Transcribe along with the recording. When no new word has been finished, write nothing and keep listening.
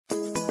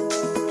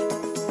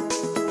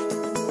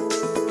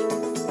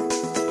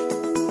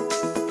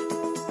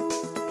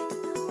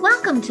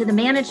Welcome to the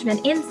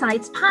Management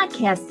Insights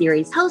podcast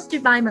series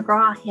hosted by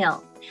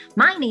McGraw-Hill.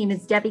 My name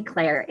is Debbie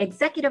Clare,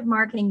 Executive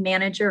Marketing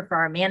Manager for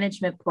our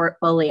management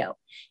portfolio.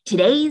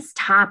 Today's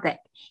topic,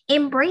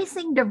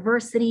 embracing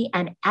diversity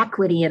and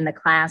equity in the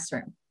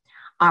classroom.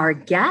 Our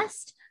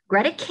guest,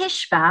 Greta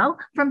Kishbau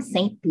from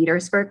St.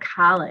 Petersburg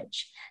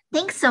College.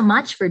 Thanks so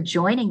much for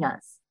joining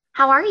us.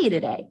 How are you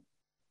today?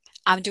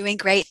 I'm doing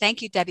great.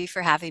 Thank you, Debbie,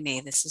 for having me.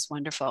 This is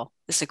wonderful.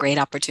 This is a great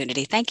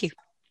opportunity. Thank you.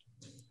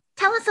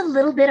 Tell us a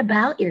little bit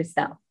about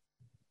yourself.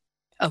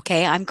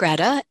 Okay, I'm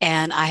Greta,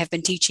 and I have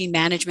been teaching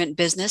management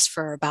business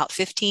for about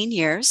 15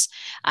 years.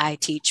 I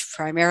teach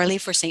primarily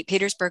for St.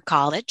 Petersburg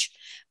College,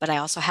 but I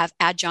also have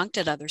adjunct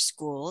at other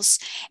schools.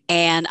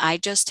 And I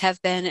just have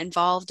been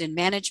involved in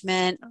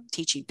management,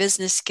 teaching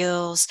business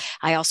skills.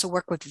 I also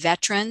work with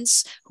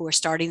veterans who are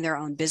starting their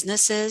own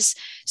businesses.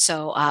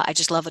 So I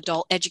just love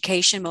adult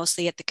education,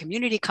 mostly at the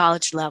community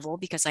college level,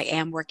 because I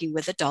am working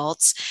with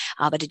adults,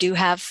 but I do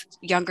have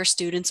younger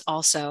students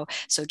also.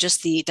 So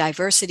just the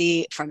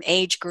diversity from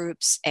age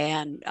groups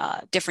and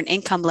different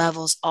income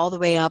levels all the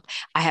way up.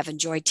 I have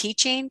enjoyed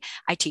teaching.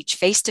 I teach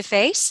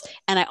face-to-face,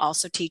 and I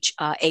also teach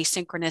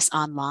asynchronous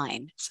online.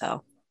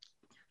 So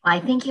I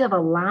think you have a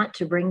lot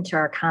to bring to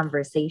our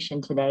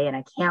conversation today, and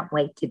I can't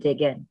wait to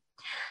dig in.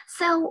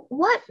 So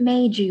what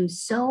made you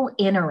so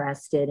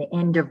interested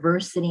in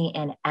diversity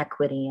and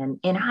equity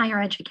in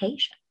higher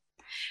education?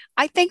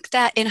 I think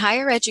that in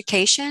higher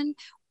education,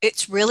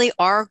 it's really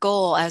our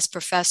goal as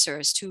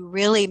professors to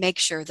really make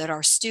sure that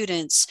our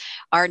students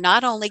are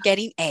not only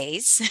getting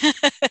A's,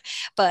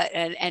 but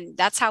and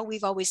that's how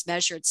we've always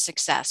measured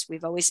success.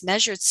 We've always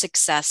measured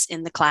success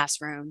in the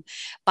classroom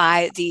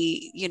by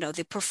the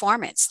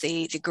performance,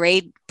 the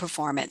grade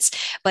performance.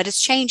 But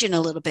it's changing a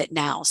little bit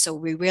now. So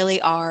we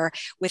really are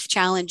with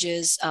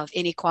challenges of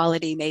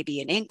inequality, maybe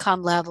in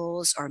income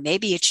levels, or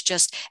maybe it's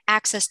just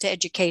access to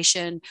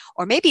education,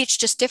 or maybe it's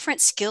just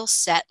different skill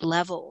set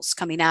levels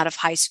coming out of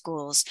high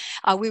schools.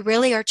 We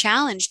really are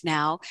challenged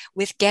now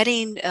with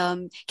getting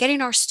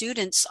our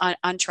students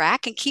on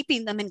track and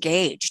keeping them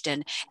engaged,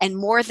 and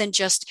more than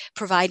just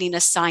providing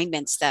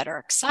assignments that are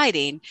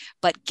exciting,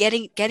 but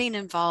getting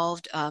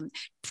involved.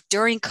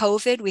 During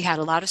COVID, we had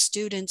a lot of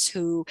students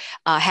who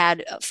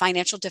had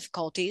financial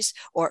difficulties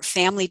or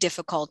family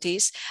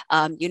difficulties.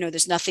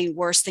 There's nothing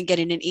worse than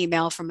getting an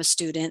email from a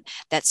student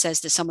that says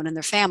that someone in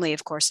their family,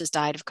 of course, has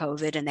died of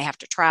COVID and they have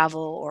to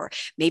travel, or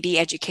maybe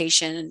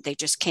education, they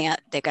just can't,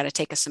 they've got to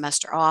take a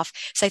semester off.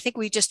 So I think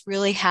we just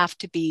really have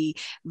to be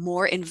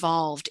more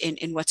involved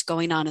in what's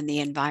going on in the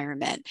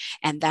environment.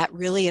 And that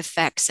really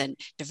affects, and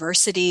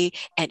diversity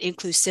and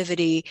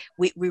inclusivity,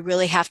 we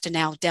really have to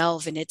now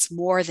delve, and it's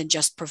more than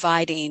just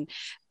providing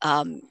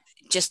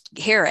just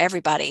here,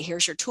 everybody,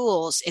 here's your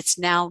tools. It's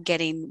now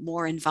getting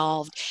more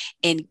involved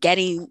in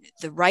getting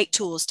the right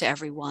tools to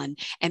everyone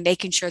and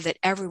making sure that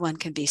everyone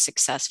can be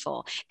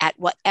successful at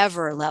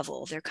whatever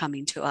level they're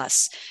coming to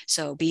us.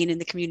 So being in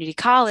the community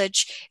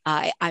college,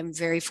 I'm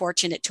very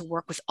fortunate to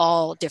work with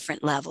all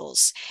different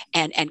levels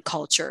and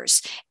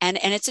cultures. And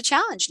it's a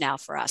challenge now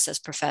for us as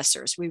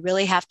professors. We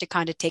really have to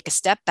kind of take a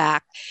step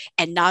back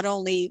and not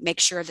only make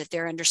sure that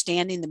they're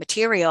understanding the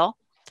material,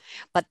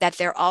 but that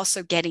they're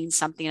also getting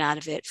something out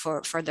of it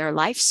for their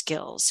life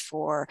skills,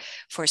 for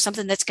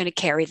something that's going to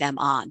carry them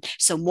on.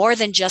 So more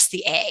than just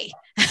the A,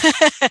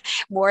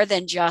 more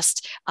than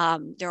just,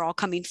 they're all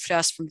coming to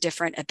us from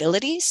different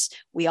abilities.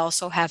 We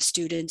also have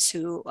students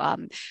who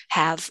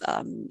have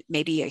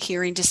maybe a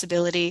hearing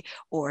disability,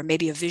 or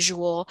maybe a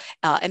visual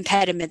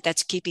impediment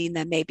that's keeping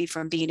them maybe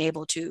from being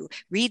able to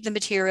read the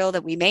material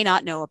that we may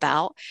not know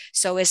about.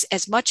 So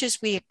as much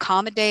as we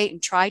accommodate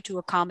and try to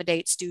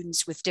accommodate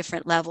students with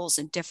different levels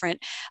and different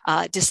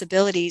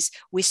disabilities,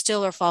 we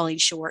still are falling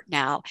short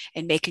now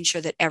in making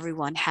sure that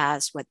everyone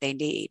has what they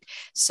need.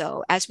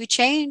 So as we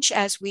change,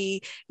 as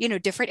we,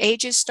 different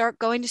ages start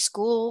going to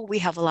school, we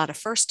have a lot of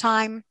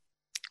first-time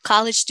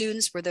college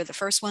students where they're the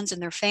first ones in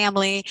their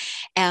family.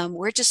 And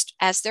we're just,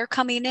 as they're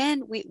coming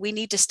in, we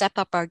need to step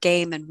up our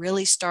game and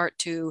really start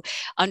to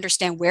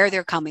understand where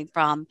they're coming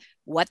from,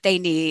 what they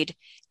need,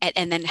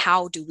 and then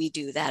how do we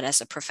do that as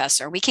a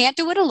professor? We can't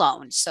do it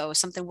alone. So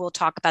something we'll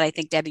talk about, I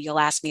think, Debbie, you'll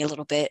ask me a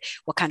little bit,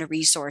 what kind of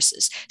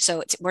resources.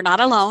 So we're not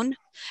alone.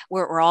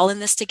 We're all in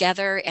this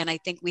together. And I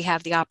think we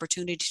have the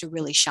opportunity to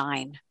really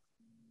shine.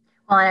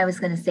 Well, I was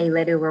going to say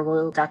later, where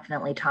we'll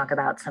definitely talk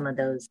about some of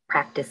those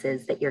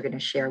practices that you're going to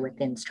share with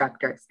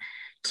instructors.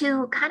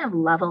 To kind of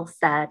level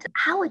set,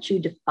 how would you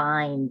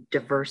define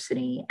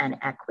diversity and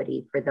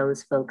equity for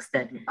those folks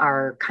that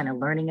are kind of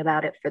learning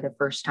about it for the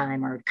first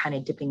time, or kind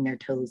of dipping their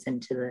toes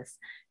into this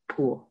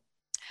pool?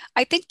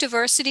 I think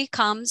diversity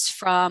comes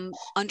from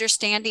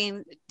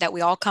understanding that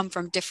we all come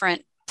from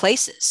different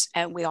places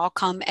and we all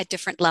come at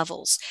different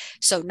levels.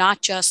 So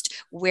not just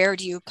where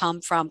do you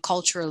come from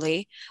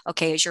culturally,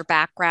 okay, is your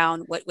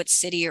background, what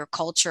city or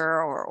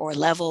culture or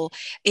level,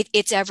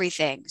 it's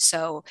everything.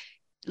 So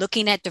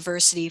looking at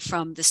diversity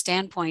from the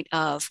standpoint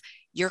of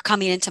you're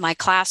coming into my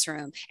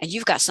classroom and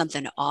you've got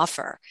something to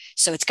offer.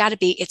 So it's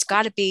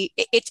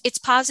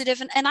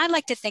positive. And I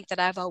like to think that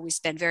I've always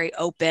been very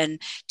open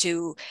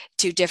to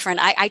different,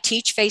 I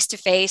teach face to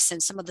face,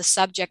 and some of the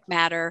subject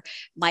matter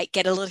might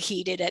get a little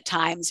heated at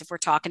times if we're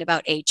talking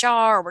about HR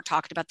or we're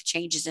talking about the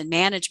changes in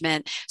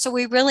management. So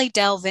we really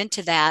delve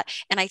into that.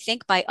 And I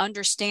think by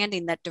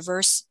understanding that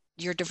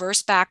your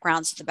diverse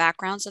backgrounds, the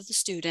backgrounds of the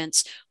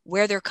students,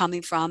 where they're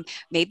coming from,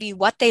 maybe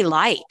what they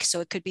like.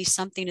 So it could be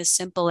something as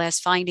simple as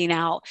finding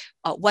out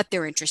what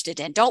they're interested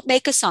in. Don't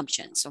make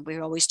assumptions. And we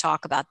always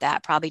talk about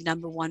that. Probably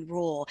number one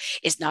rule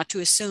is not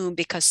to assume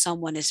because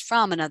someone is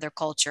from another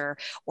culture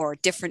or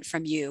different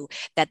from you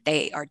that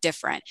they are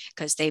different,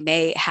 because they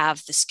may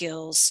have the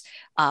skills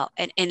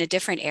in a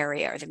different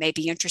area, or they may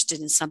be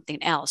interested in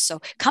something else. So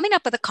coming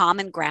up with a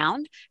common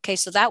ground. Okay,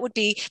 so that would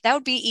be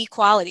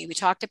equality. We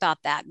talked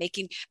about that,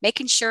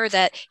 making sure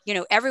that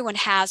everyone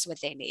has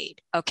what they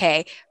need.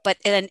 Okay, but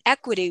then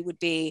equity would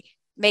be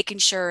making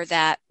sure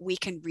that we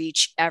can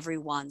reach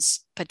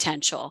everyone's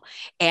potential.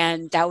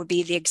 And that would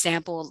be the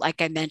example,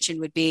 like I mentioned,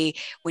 would be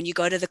when you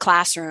go to the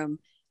classroom,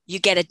 you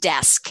get a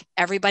desk.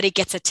 Everybody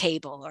gets a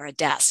table or a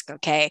desk.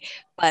 Okay,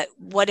 but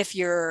what if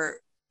you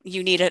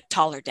need a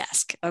taller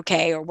desk?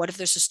 Okay, or what if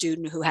there's a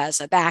student who has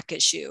a back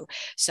issue,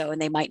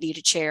 and they might need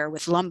a chair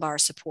with lumbar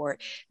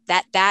support?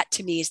 That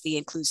to me is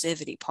the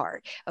inclusivity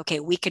part. Okay,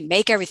 we can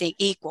make everything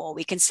equal.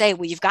 We can say,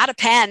 well, you've got a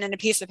pen and a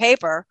piece of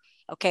paper.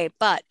 Okay,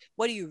 but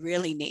what do you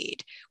really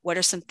need? What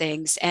are some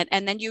things?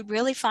 And then you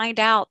really find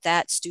out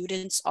that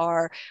students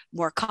are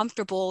more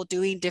comfortable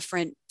doing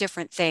different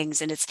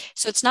things. And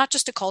it's not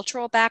just a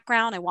cultural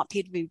background. I want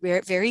people to be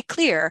very, very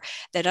clear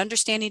that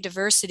understanding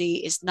diversity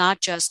is not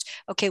just,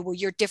 okay, well,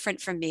 you're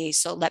different from me,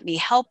 so let me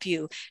help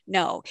you.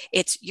 No,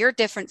 it's you're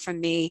different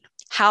from me.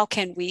 How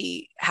can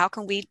we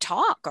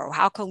talk, or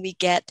how can we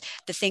get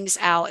the things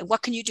out, and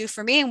what can you do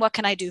for me and what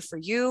can I do for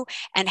you,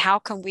 and how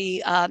can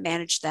we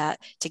manage that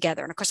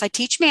together? And of course I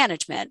teach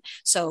management,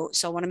 so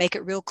I want to make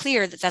it real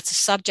clear that that's a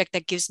subject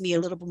that gives me a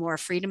little bit more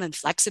freedom and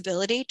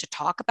flexibility to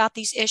talk about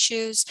these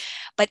issues.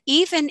 But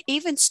even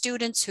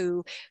students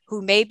who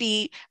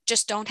maybe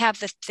just don't have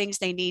the things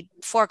they need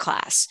for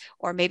class,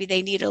 or maybe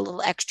they need a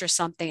little extra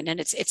something, and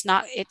it's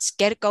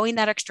going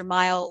that extra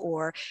mile,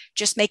 or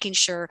just making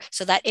sure,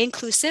 so that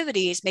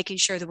inclusivity is making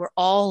sure that we're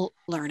all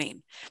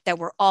learning, that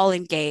we're all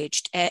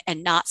engaged,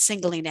 and not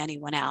singling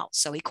anyone out.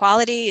 So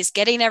equality is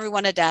getting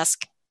everyone a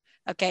desk.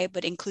 Okay,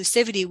 but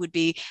inclusivity would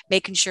be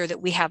making sure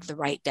that we have the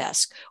right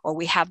desk, or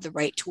we have the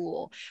right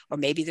tool, or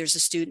maybe there's a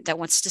student that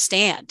wants to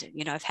stand.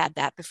 I've had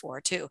that before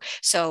too.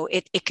 So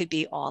it could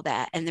be all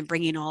that, and then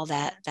bringing all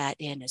that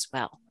in as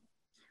well.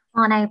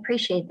 Well, and I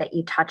appreciate that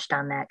you touched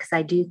on that, because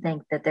I do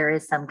think that there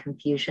is some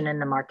confusion in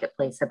the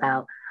marketplace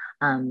about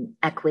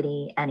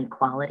equity and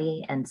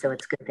equality. And so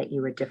it's good that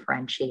you were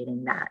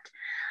differentiating that.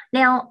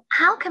 Now,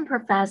 how can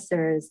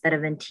professors that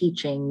have been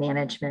teaching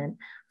management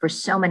for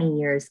so many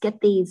years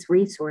get these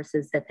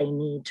resources that they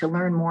need to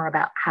learn more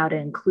about how to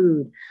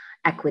include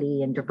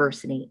equity and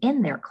diversity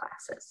in their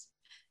classes?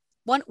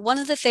 One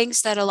of the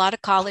things that a lot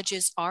of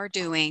colleges are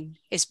doing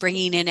is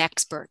bringing in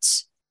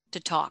experts to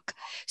talk.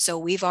 So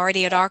we've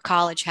already at our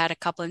college had a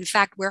couple. In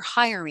fact, we're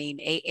hiring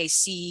a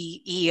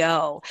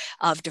CEO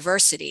of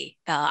diversity.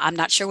 I'm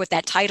not sure what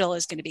that title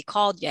is going to be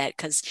called yet,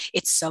 because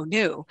it's so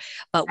new,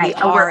 but we a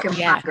are work in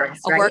progress,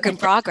 a work in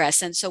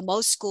progress. And so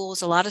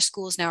a lot of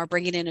schools now are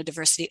bringing in a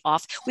diversity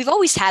off. We've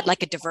always had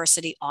like a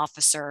diversity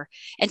officer.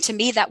 And to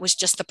me, that was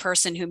just the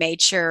person who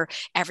made sure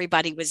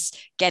everybody was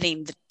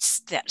getting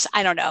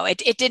I don't know.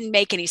 It didn't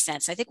make any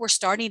sense. I think we're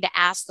starting to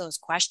ask those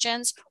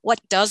questions. What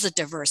does a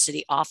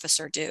diversity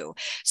officer do?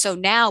 So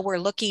now we're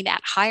looking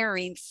at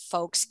hiring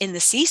folks in the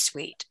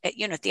C-suite,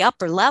 at the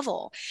upper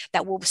level,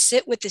 that will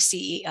sit with the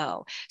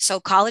CEO. So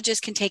colleges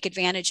can take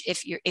advantage,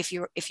 if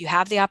you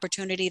have the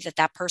opportunity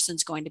that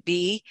person's going to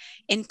be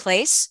in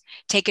place,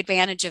 take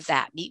advantage of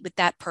that. Meet with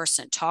that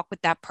person, talk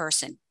with that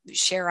person,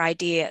 share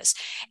ideas.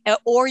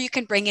 Or you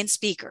can bring in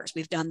speakers.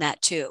 We've done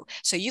that too.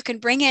 So you can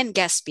bring in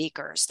guest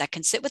speakers that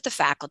can sit with the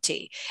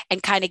faculty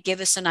and kind of give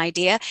us an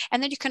idea.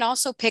 And then you can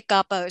also pick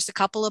up, there's a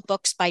couple of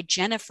books by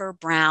Jennifer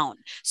Brown.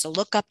 So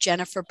look up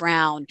Jennifer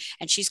Brown,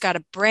 and she's got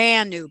a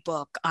brand new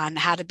book on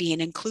how to be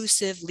an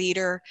inclusive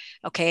leader.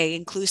 Okay,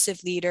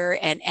 inclusive leader.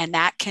 And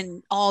that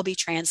can all be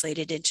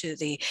translated into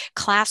the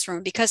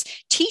classroom, because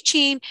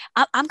teaching,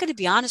 I'm going to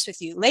be honest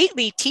with you,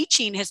 lately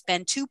teaching has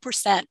been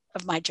 2%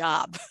 of my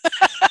job.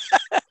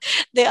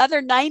 The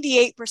other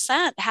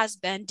 98% has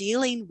been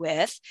dealing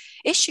with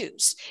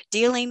issues,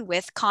 dealing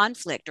with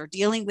conflict, or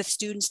dealing with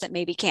students that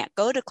maybe can't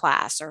go to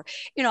class, or,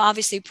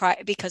 obviously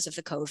because of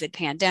the COVID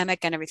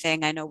pandemic and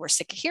everything. I know we're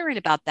sick of hearing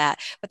about that,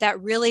 but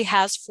that really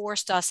has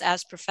forced us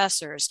as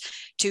professors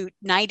to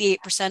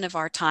 98% of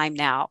our time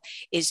now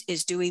is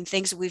doing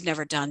things that we've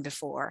never done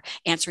before,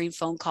 answering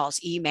phone calls,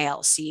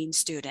 emails, seeing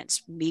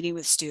students, meeting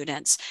with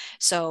students.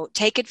 So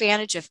take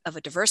advantage of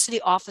a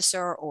diversity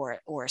officer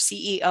or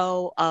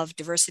CEO of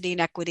diversity diversity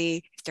and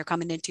equity if they're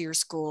coming into your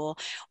school,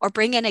 or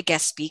bring in a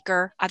guest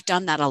speaker. I've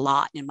done that a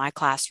lot in my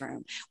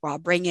classroom, where I'll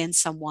bring in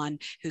someone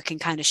who can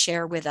kind of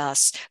share with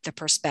us the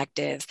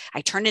perspective.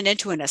 I turn it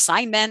into an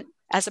assignment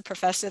as a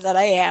professor that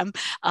I am.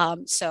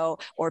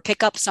 Or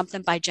pick up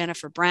something by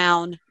Jennifer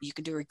Brown. You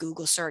can do a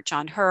Google search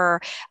on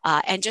her,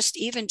 and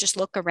just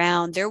look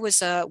around. There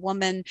was a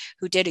woman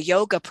who did a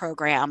yoga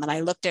program, and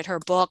I looked at her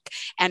book,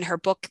 and her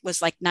book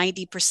was like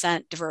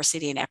 90%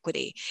 diversity and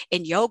equity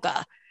in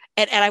yoga.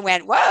 And I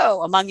went,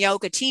 whoa, among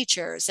yoga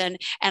teachers. And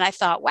I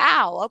thought,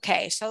 wow,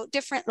 okay, so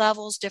different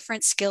levels,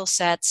 different skill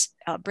sets.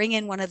 Bring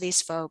in one of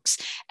these folks,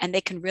 and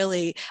they can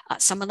really,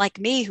 someone like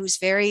me who's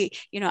very,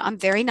 I'm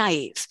very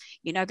naive.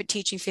 I've been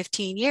teaching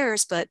 15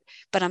 years, but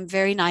I'm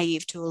very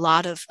naive to a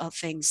lot of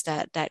things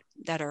that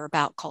are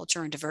about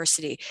culture and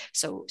diversity.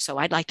 So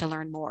I'd like to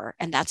learn more.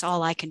 And that's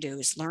all I can do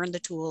is learn the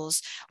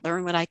tools,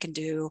 learn what I can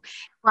do.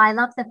 Well, I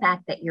love the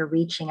fact that you're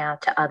reaching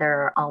out to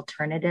other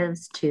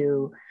alternatives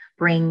to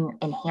bring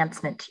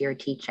enhancement to your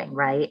teaching,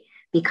 right?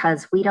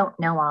 Because we don't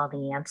know all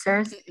the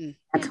answers.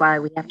 That's why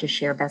we have to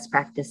share best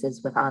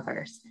practices with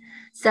others.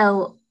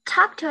 So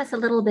talk to us a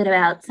little bit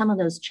about some of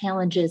those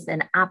challenges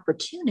and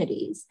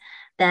opportunities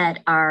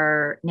that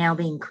are now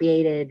being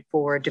created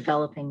for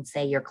developing,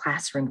 say, your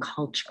classroom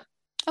culture.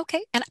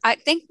 Okay. And I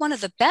think one of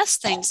the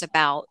best things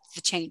about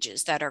the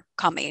changes that are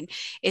coming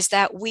is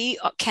that we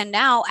can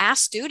now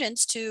ask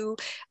students to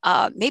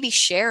maybe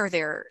share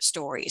their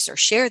stories or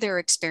share their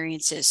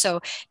experiences. So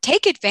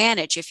take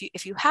advantage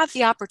if you have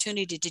the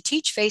opportunity to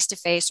teach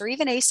face-to-face or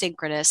even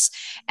asynchronous.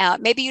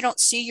 Maybe you don't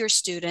see your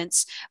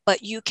students,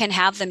 but you can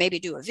have them maybe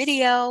do a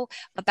video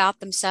about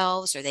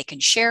themselves, or they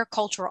can share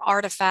cultural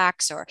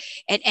artifacts,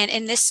 and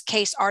in this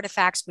case,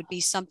 artifacts would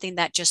be something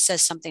that just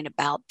says something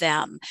about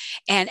them.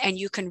 And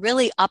you can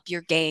really up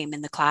your game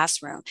in the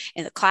classroom.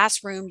 In the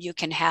classroom, you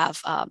can have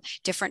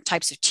different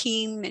types of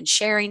team and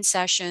sharing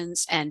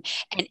sessions and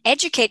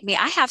educate me.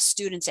 I have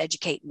students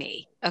educate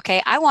me.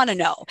 Okay. I want to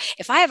know.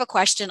 If I have a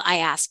question, I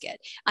ask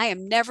it. I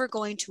am never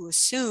going to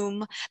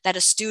assume that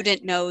a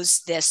student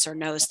knows this or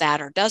knows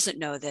that, or doesn't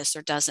know this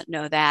or doesn't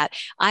know that.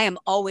 I am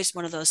always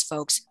one of those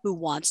folks who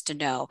wants to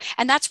know.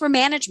 And that's where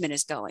management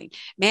is going.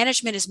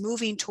 Management is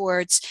moving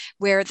towards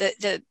where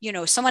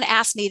someone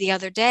asked me the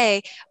other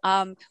day,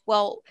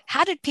 well,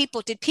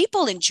 did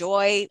people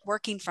enjoy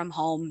working from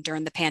home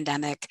during the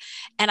pandemic?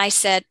 And I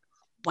said,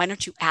 why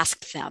don't you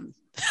ask them?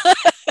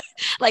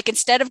 Like,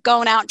 instead of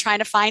going out and trying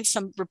to find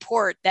some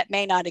report that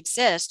may not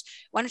exist,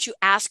 why don't you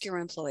ask your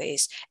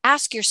employees,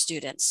 ask your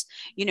students?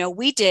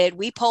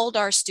 We polled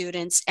our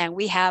students, and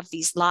we have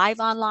these live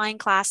online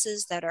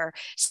classes that are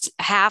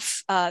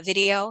half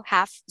video,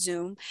 half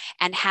Zoom,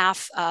 and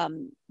half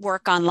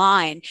work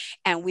online.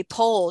 And we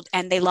polled,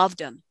 and they loved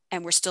them.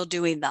 And we're still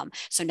doing them.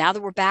 So now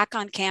that we're back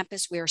on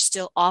campus, we are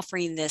still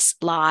offering this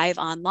live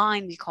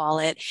online, we call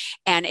it,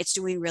 and it's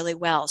doing really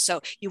well.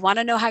 So you want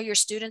to know how your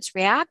students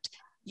react?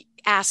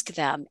 Ask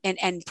them,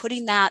 and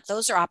putting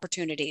those are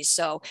opportunities.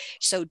 So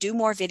do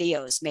more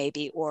videos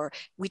maybe, or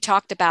we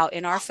talked about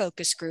in our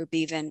focus group,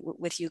 even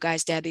with you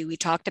guys, Debbie, we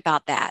talked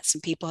about that.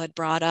 Some people had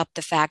brought up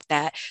the fact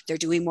that they're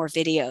doing more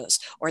videos,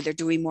 or they're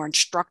doing more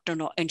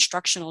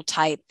instructional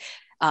type,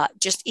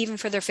 just even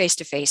for their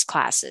face-to-face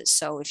classes.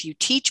 So if you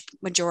teach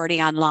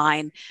majority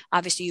online,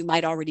 obviously you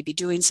might already be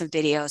doing some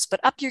videos, but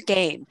up your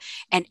game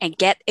and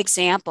get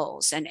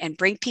examples and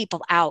bring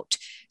people out.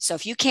 So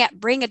if you can't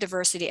bring a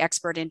diversity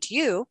expert into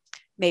you,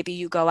 maybe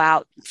you go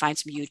out and find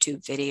some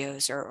YouTube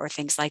videos or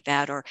things like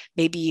that, or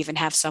maybe even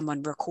have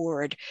someone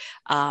record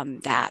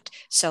that.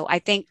 So I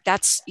think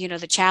that's,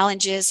 the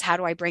challenge is, how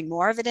do I bring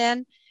more of it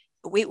in?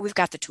 We've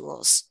got the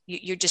tools.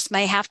 You just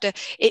may have to,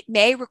 it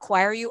may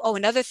require you. Oh,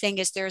 another thing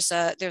is there's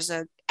a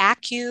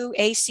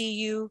ACUE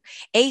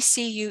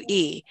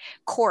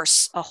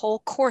course, a whole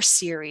course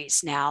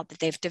series now that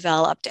they've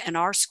developed, and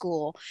our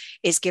school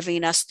is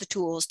giving us the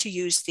tools to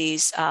use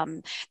these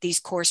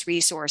course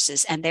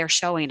resources, and they're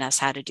showing us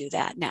how to do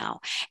that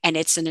now. And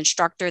it's an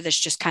instructor that's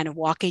just kind of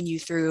walking you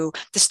through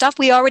the stuff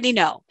we already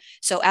know.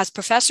 So as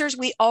professors,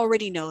 we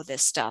already know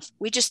this stuff.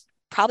 We just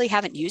probably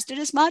haven't used it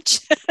as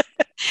much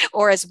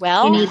or as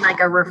well. You need like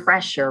a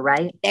refresher,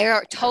 right?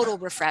 They're total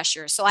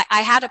refreshers. So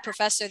I had a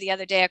professor the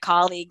other day, a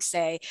colleague,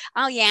 say,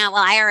 oh yeah,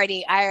 well,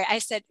 I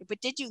said, but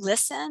did you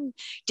listen?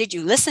 Did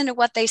you listen to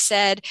what they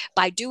said?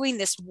 By doing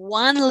this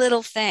one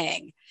little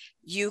thing,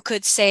 you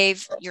could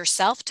save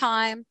yourself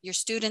time, your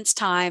students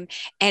time,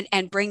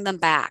 and bring them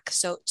back.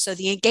 So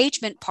the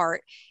engagement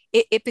part,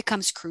 it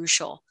becomes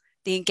crucial.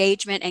 The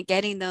engagement and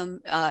getting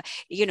them, to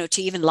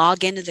even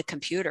log into the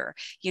computer,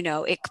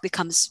 it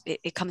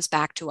comes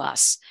back to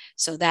us.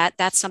 So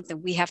that's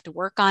something we have to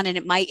work on. And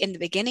it might, in the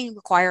beginning,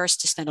 require us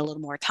to spend a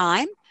little more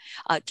time.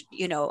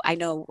 I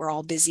know we're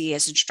all busy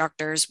as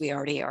instructors. We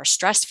already are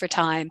stressed for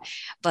time,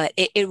 but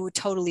it would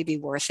totally be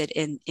worth it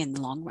in the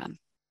long run.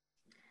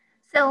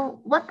 So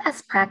what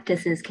best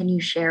practices can you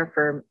share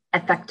for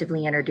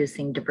effectively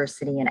introducing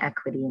diversity and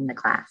equity in the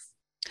class?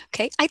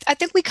 Okay, I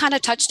think we kind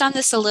of touched on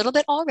this a little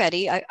bit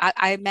already.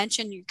 I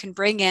mentioned you can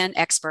bring in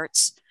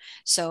experts.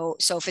 So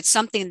if it's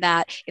something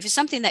that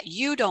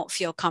you don't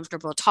feel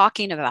comfortable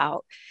talking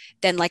about,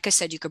 then like I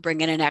said, you could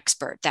bring in an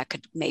expert that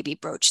could maybe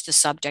broach the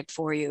subject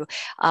for you.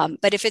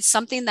 But if it's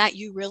something that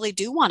you really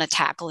do want to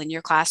tackle in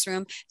your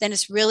classroom, then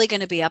it's really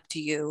going to be up to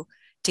you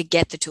to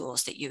get the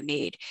tools that you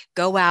need.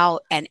 Go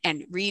out and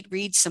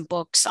read some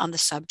books on the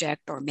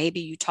subject, or maybe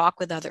you talk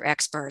with other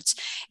experts,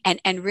 and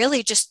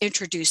really just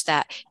introduce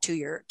that to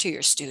your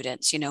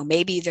students.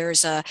 Maybe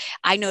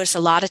I notice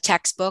a lot of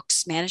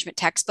textbooks, management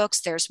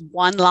textbooks, there's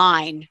one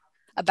line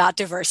about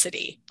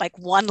diversity, like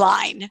one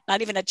line,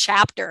 not even a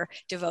chapter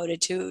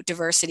devoted to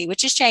diversity,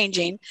 which is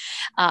changing.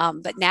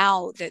 But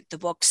now the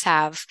books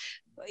have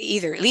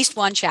either at least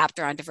one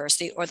chapter on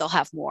diversity, or they'll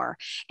have more.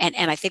 And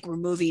I think we're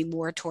moving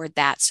more toward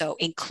that. So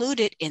include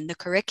it in the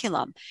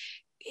curriculum.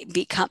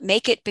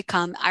 Make it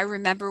become. I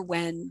remember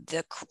when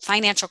the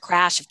financial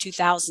crash of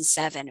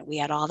 2007, and we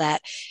had all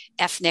that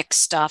ethnic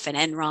stuff and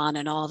Enron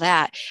and all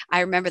that.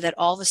 I remember that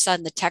all of a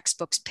sudden the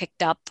textbooks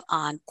picked up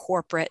on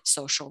corporate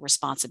social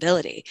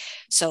responsibility.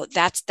 So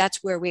that's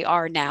where we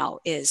are now.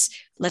 Is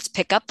let's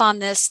pick up on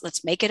this.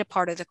 Let's make it a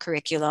part of the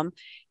curriculum.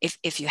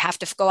 If you have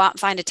to go out and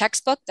find a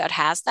textbook that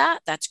has that,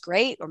 that's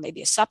great, or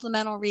maybe a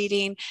supplemental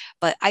reading.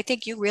 But I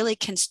think you really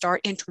can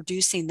start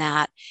introducing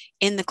that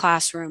in the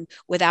classroom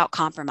without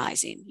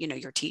compromising,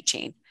 your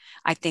teaching.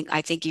 I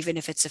think even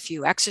if it's a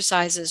few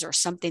exercises or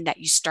something that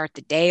you start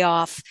the day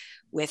off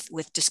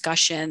with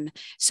discussion.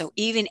 So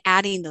even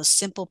adding those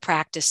simple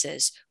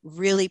practices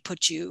really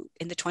put you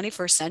in the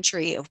 21st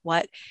century of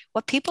what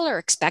people are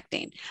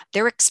expecting.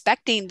 They're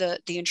expecting the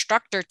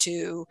instructor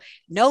to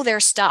know their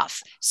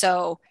stuff.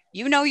 So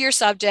you know your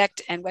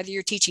subject, and whether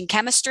you're teaching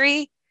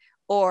chemistry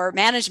or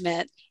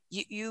management,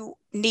 you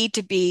need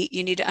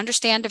to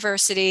understand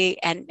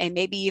diversity and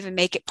maybe even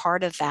make it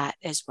part of that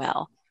as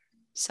well.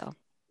 So.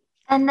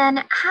 And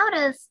then how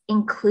does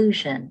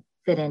inclusion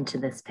fit into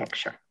this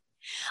picture?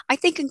 I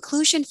think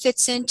inclusion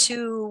fits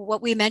into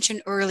what we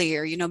mentioned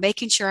earlier,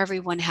 making sure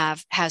everyone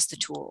has the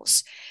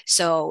tools.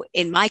 So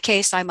in my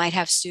case, I might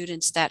have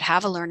students that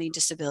have a learning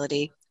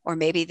disability, or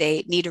maybe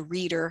they need a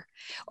reader,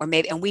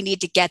 and we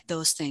need to get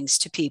those things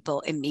to people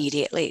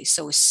immediately.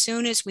 So as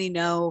soon as we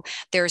know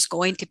there's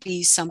going to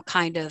be some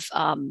kind of,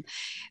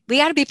 we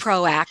got to be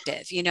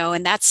proactive,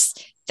 and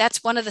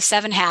that's one of the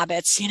 7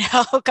 habits,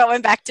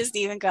 going back to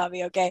Stephen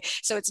Covey. Okay.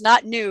 So it's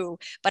not new,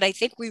 but I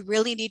think we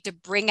really need to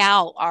bring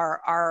out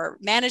our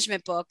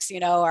management books,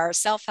 our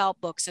self-help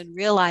books, and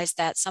realize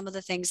that some of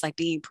the things like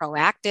being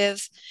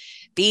proactive,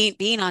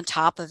 being on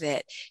top of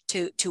it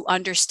to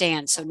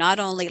understand. So not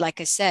only,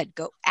 like I said,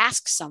 go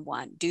ask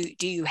someone, do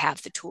you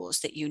have the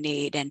tools that you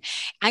need? And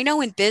I know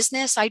in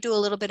business, I do a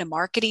little bit of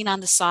marketing on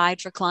the side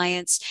for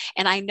clients.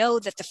 And I know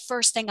that the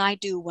first thing I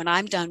do when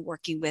I'm done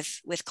working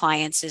with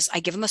clients is I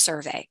give them a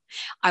survey.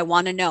 I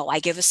want to know. I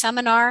give a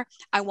seminar.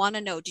 I want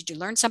to know, did you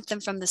learn something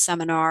from the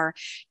seminar?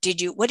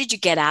 What did you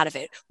get out of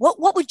it?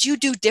 What would you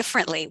do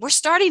differently? We're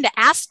starting to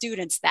ask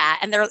students that,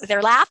 and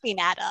they're laughing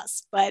at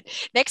us. But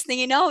next thing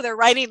you know, they're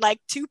writing like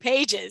 2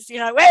 pages.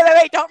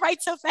 Wait, don't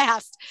write so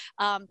fast.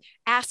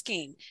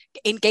 Asking,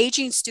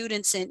 engaging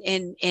students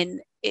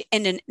in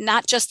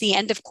not just the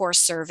end of course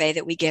survey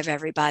that we give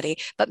everybody,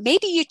 but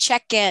maybe you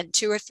check in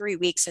 2 or 3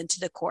 weeks into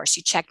the course,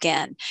 you check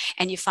in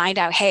and you find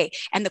out, hey,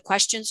 and the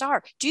questions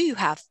are, do you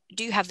have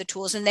the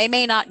tools? And they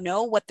may not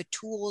know what the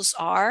tools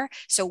are.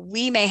 So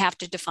we may have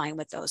to define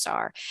what those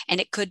are. And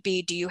it could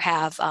be, do you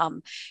have,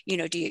 do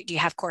you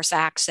have course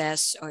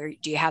access, or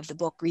do you have the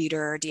book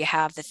reader? Do you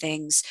have the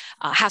things,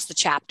 how's the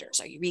chapters?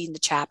 Are you reading the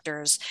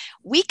chapters?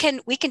 We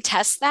can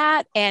test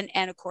that. And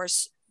of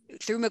course,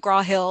 through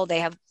McGraw-Hill,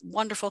 they have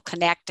wonderful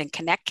Connect, and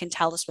Connect can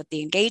tell us what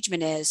the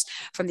engagement is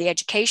from the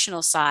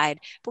educational side,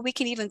 but we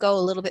can even go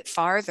a little bit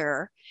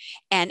farther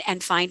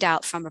and find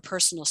out from a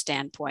personal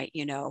standpoint,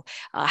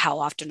 how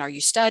often are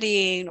you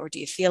studying, or do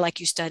you feel like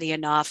you study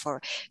enough?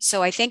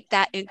 So I think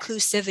that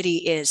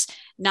inclusivity is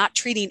not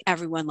treating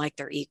everyone like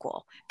they're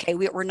equal. Okay,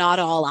 we're not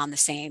all on the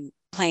same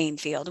playing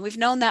field. And we've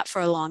known that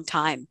for a long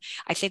time.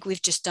 I think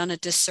we've just done a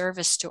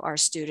disservice to our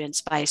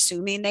students by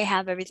assuming they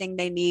have everything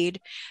they need.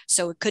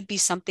 So it could be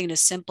something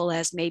as simple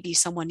as maybe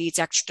someone needs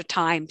extra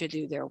time to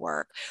do their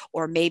work,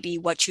 or maybe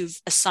what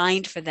you've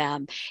assigned for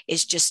them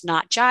is just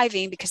not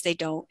jiving because they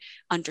don't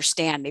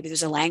understand. Maybe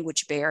there's a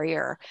language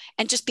barrier,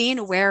 and just being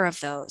aware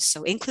of those.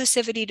 So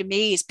inclusivity to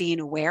me is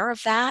being aware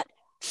of that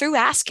through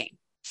asking.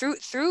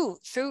 Through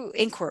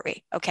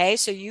inquiry. Okay.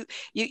 So you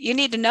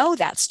need to know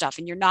that stuff,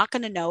 and you're not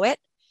going to know it.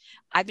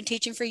 I've been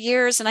teaching for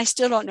years and I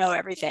still don't know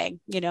everything,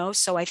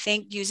 so I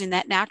think using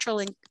that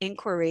natural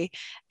inquiry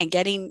and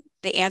getting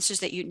the answers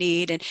that you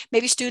need, and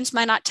maybe students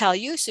might not tell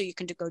you, so you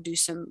can go do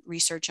some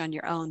research on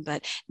your own,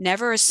 but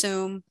never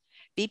assume,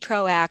 be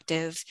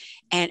proactive,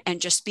 and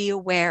just be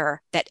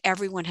aware that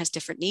everyone has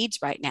different needs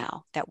right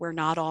now, that we're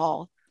not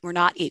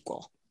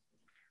equal.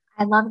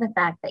 I love the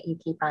fact that you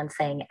keep on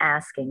saying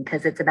asking,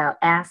 because it's about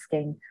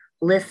asking,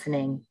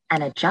 listening,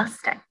 and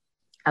adjusting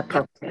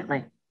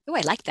appropriately. Oh,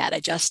 I like that.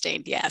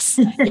 Adjusting. Yes.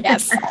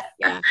 Yes.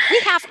 Yeah, we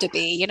have to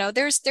be,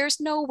 there's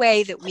no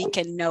way that we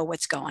can know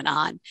what's going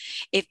on.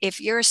 If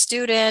you're a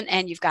student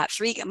and you've got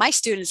my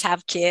students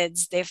have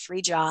kids, they have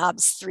 3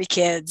 jobs, 3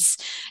 kids,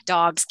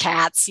 dogs,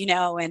 cats,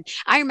 and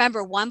I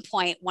remember one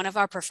point, one of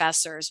our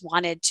professors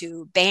wanted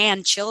to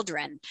ban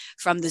children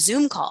from the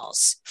Zoom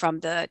calls, from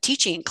the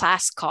teaching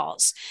class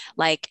calls,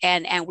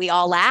 and we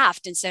all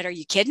laughed and said, "Are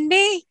you kidding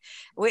me?"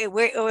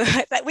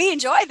 We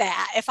enjoy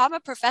that. If I'm a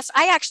professor,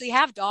 I actually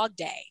have dog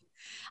day.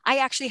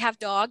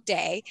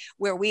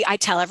 Where I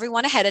tell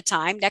everyone ahead of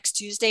time, next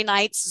Tuesday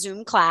night's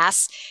Zoom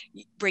class,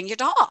 bring your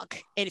dog.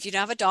 And if you don't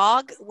have a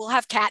dog, we'll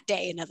have cat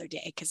day another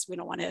day because we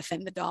don't want to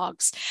offend the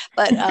dogs.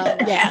 But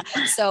yeah.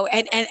 So,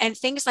 and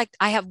things like,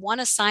 I have one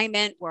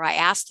assignment where I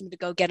asked them to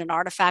go get an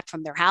artifact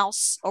from their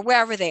house or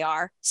wherever they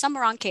are. Some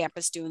are on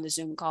campus doing the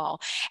Zoom call,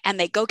 and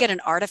they go get an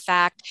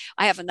artifact.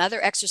 I have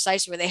another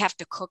exercise where they have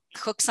to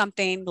cook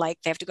something,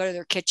 like they have to go to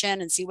their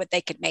kitchen and see what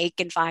they could make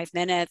in 5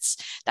 minutes.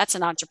 That's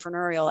an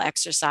entrepreneurial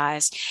exercise,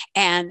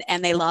 and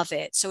they love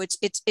it. So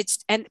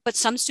but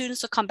some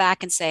students will come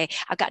back and say,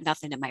 "I've got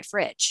nothing in my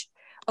fridge."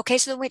 Okay,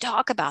 so then we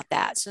talk about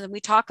that. So then we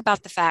talk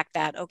about the fact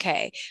that,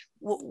 okay,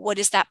 what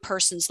is that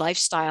person's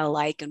lifestyle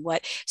like, and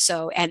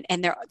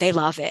they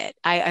love it.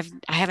 I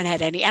haven't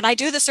had any, and I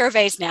do the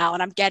surveys now,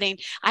 and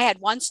I had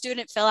one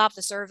student fill out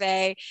the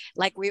survey.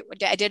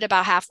 I did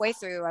about halfway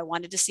through. I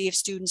wanted to see if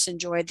students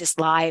enjoyed this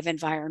live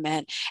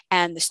environment,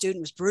 and the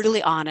student was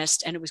brutally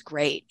honest, and it was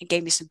great. It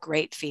gave me some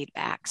great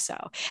feedback. So,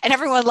 and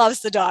everyone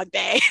loves the dog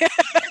day.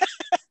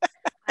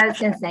 I was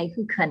going to say,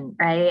 who couldn't,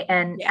 right?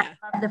 And yeah.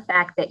 I love the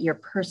fact that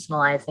you're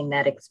personalizing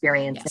that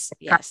experience.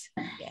 Yes.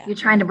 You're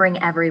trying to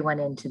bring everyone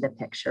into the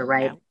picture,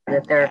 right? Yeah.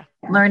 That they're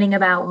learning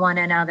about one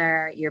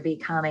another. You're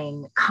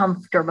becoming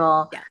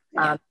comfortable.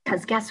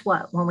 Because guess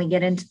what? When we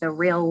get into the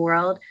real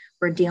world,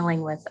 we're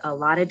dealing with a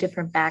lot of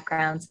different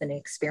backgrounds and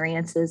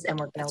experiences, and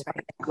we're going to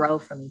grow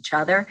from each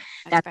other.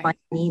 That's why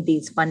you need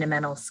these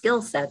fundamental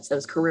skill sets,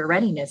 those career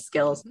readiness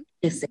skills,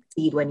 to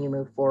succeed when you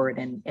move forward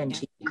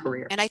into your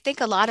career. And I think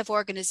a lot of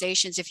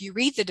organizations, if you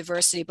read the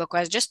diversity book,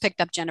 I just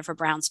picked up Jennifer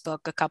Brown's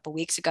book a couple of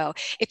weeks ago.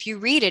 If you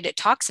read it, it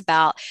talks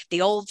about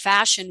the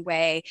old-fashioned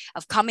way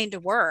of coming to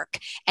work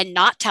and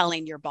not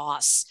telling your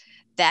boss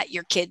that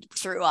your kid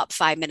threw up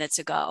 5 minutes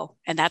ago,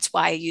 and that's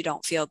why you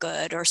don't feel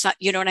good, or something,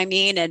 you know what I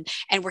mean? And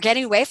we're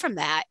getting away from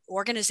that.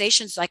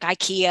 Organizations like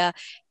IKEA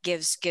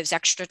gives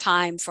extra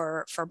time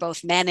for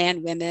both men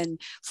and women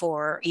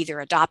for either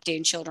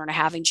adopting children or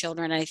having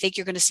children. And I think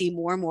you're going to see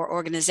more and more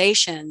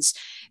organizations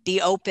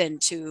be open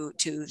to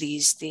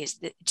these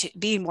to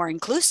being more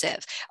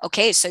inclusive.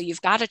 Okay, so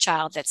you've got a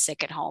child that's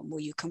sick at home,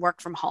 well, you can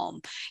work from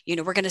home.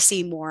 We're going to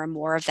see more and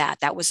more of that.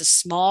 That was a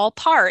small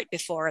part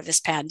before this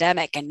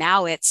pandemic, and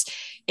now it's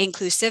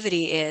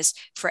inclusivity is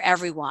for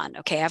everyone.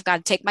 Okay, I've got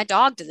to take my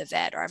dog to the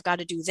vet, or I've got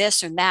to do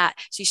this or that.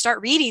 So you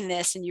start reading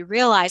this and you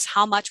realize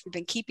how much we've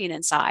been keeping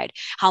inside,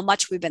 how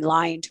much we've been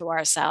lying to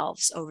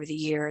ourselves over the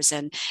years.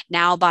 And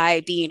now,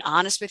 by being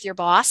honest with your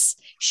boss,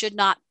 should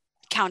not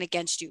count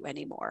against you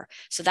anymore.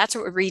 So that's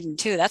what we're reading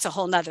too. That's a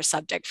whole nother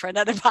subject for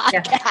another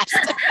podcast.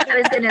 I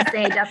was going to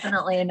say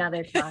definitely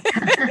another talk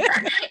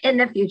in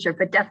the future,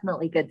 but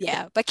definitely good.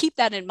 Yeah, but keep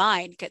that in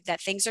mind, that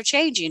things are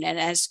changing. And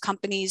as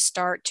companies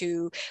start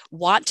to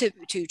want to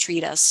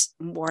treat us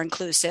more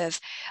inclusive,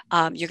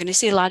 you're going to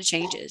see a lot of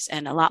changes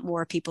and a lot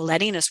more people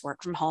letting us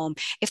work from home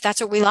if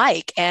that's what we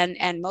like.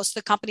 And most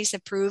of the companies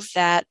have proved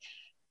that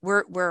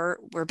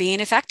we're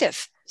being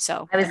effective.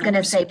 So I was going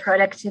to say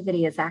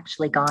productivity has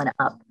actually gone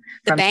up.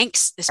 The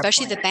banks,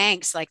 especially the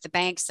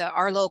banks,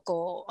 our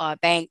local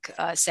bank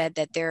said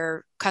that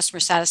their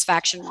customer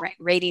satisfaction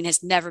rating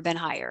has never been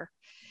higher,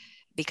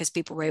 because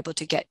people were able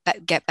to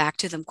get back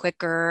to them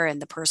quicker,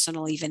 and the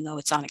personal, even though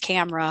it's on a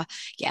camera.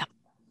 Yeah.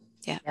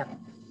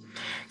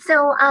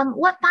 So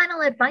what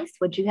final advice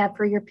would you have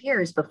for your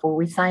peers before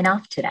we sign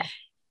off today?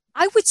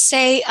 I would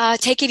say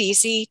take it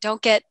easy.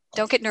 Don't get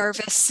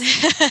nervous.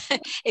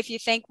 If you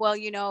think,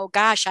 well,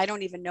 gosh, I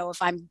don't even know if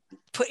I'm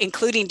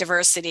including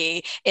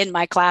diversity in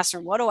my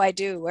classroom. What do I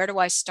do? Where do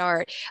I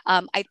start?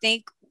 I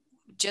think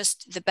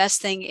just the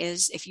best thing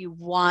is, if you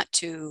want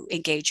to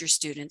engage your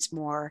students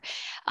more,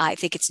 I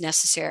think it's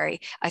necessary.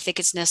 I think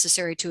it's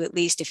necessary to, at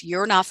least if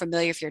you're not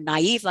familiar, if you're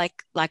naive,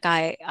 like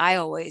I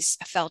always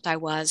felt I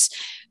was,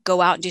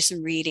 go out and do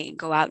some reading,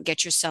 go out and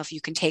get yourself,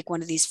 you can take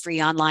one of these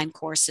free online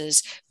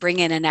courses, bring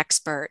in an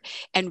expert,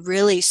 and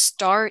really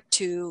start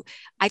to,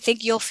 I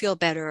think you'll feel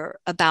better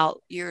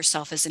about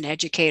yourself as an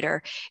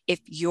educator if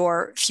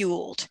you're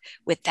fueled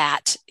with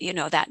that,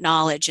 that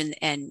knowledge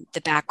and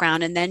the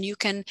background. And then you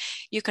can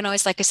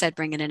always, like I said,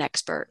 bring in an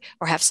expert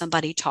or have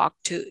somebody talk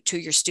to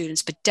your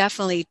students, but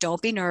definitely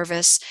don't be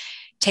nervous.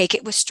 Take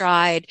it with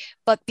stride,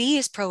 but be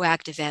as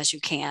proactive as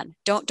you can.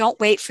 Don't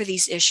wait for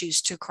these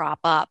issues to crop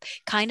up.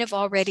 Kind of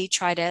already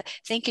try to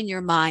think in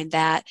your mind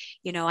that,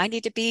 I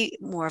need to be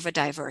more of a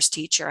diverse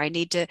teacher. I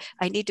need to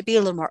be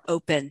a little more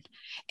open,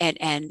 and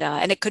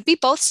it could be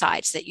both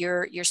sides, that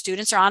your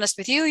students are honest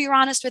with you, you're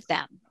honest with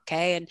them.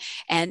 Okay.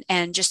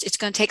 And just, it's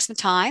going to take some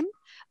time.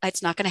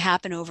 It's not going to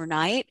happen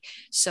overnight.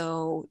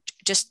 So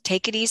just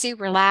take it easy,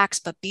 relax,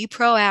 but be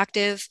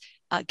proactive.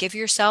 Give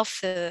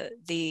yourself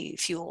the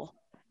fuel,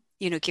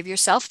 give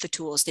yourself the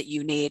tools that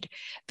you need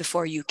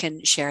before you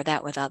can share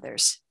that with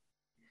others.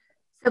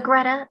 So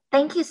Greta,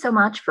 thank you so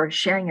much for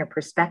sharing your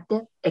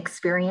perspective,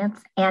 experience,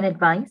 and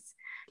advice.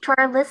 To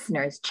our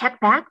listeners, check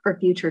back for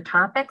future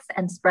topics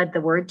and spread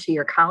the word to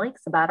your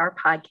colleagues about our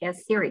podcast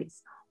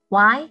series.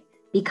 Why?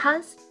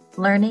 Because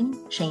learning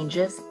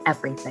changes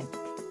everything.